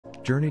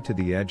Journey to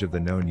the Edge of the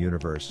Known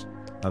Universe,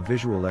 a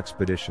visual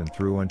expedition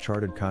through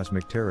uncharted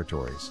cosmic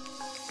territories.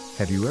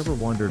 Have you ever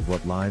wondered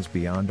what lies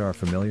beyond our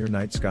familiar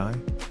night sky?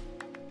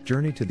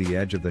 Journey to the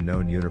Edge of the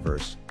Known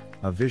Universe,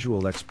 a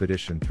visual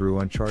expedition through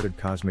uncharted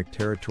cosmic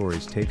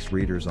territories takes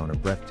readers on a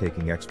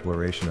breathtaking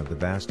exploration of the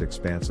vast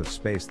expanse of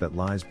space that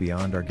lies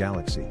beyond our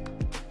galaxy.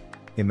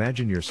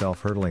 Imagine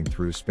yourself hurtling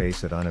through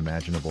space at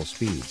unimaginable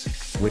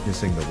speeds,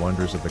 witnessing the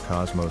wonders of the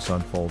cosmos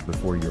unfold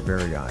before your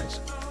very eyes.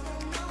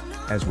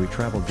 As we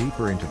travel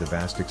deeper into the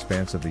vast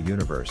expanse of the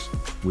universe,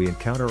 we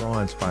encounter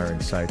awe-inspiring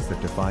sights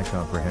that defy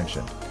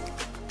comprehension.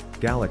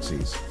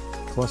 Galaxies,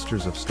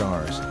 clusters of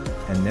stars,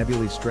 and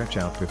nebulae stretch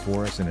out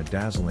before us in a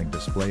dazzling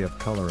display of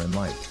color and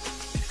light.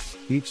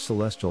 Each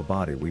celestial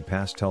body we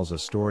pass tells a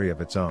story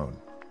of its own,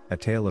 a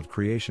tale of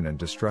creation and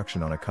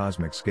destruction on a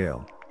cosmic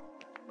scale.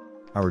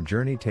 Our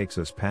journey takes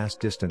us past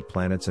distant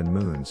planets and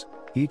moons,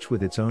 each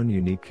with its own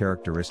unique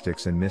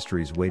characteristics and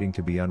mysteries waiting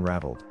to be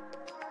unraveled.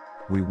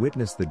 We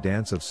witness the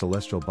dance of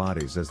celestial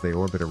bodies as they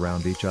orbit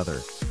around each other,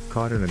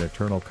 caught in an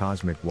eternal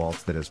cosmic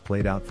waltz that has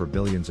played out for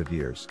billions of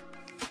years.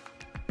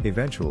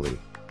 Eventually,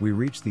 we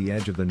reach the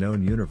edge of the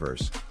known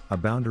universe, a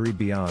boundary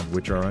beyond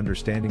which our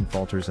understanding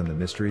falters and the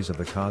mysteries of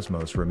the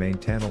cosmos remain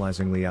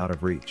tantalizingly out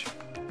of reach.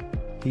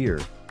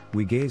 Here,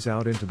 we gaze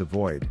out into the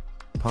void,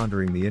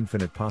 pondering the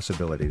infinite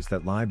possibilities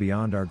that lie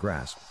beyond our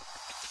grasp.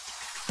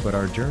 But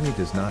our journey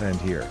does not end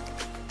here.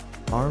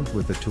 Armed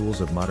with the tools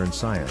of modern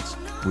science,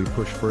 we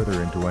push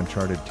further into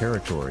uncharted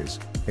territories,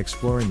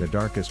 exploring the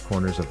darkest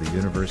corners of the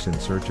universe in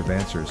search of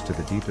answers to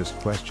the deepest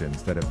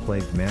questions that have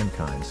plagued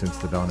mankind since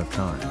the dawn of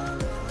time.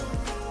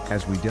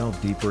 As we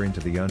delve deeper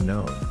into the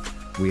unknown,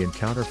 we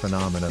encounter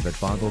phenomena that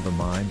boggle the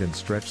mind and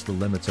stretch the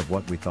limits of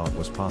what we thought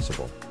was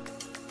possible.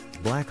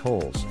 Black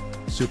holes,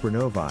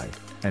 supernovae,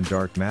 and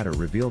dark matter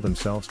reveal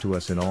themselves to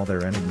us in all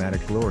their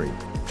enigmatic glory,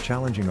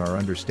 challenging our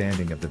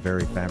understanding of the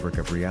very fabric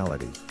of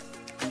reality.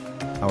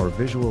 Our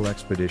visual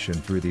expedition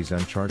through these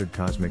uncharted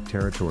cosmic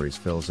territories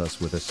fills us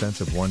with a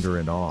sense of wonder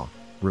and awe,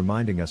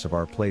 reminding us of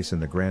our place in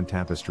the grand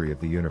tapestry of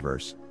the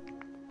universe.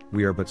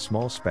 We are but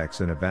small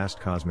specks in a vast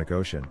cosmic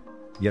ocean,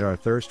 yet our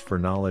thirst for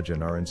knowledge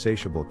and our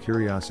insatiable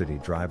curiosity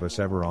drive us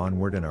ever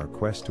onward in our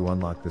quest to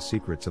unlock the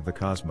secrets of the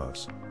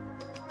cosmos.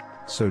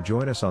 So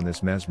join us on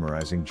this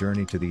mesmerizing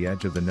journey to the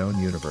edge of the known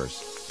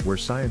universe, where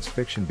science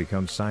fiction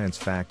becomes science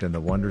fact and the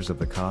wonders of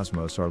the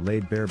cosmos are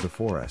laid bare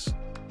before us.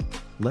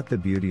 Let the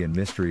beauty and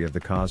mystery of the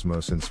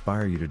cosmos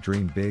inspire you to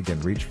dream big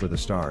and reach for the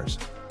stars,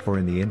 for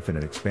in the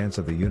infinite expanse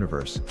of the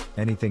universe,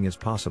 anything is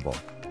possible.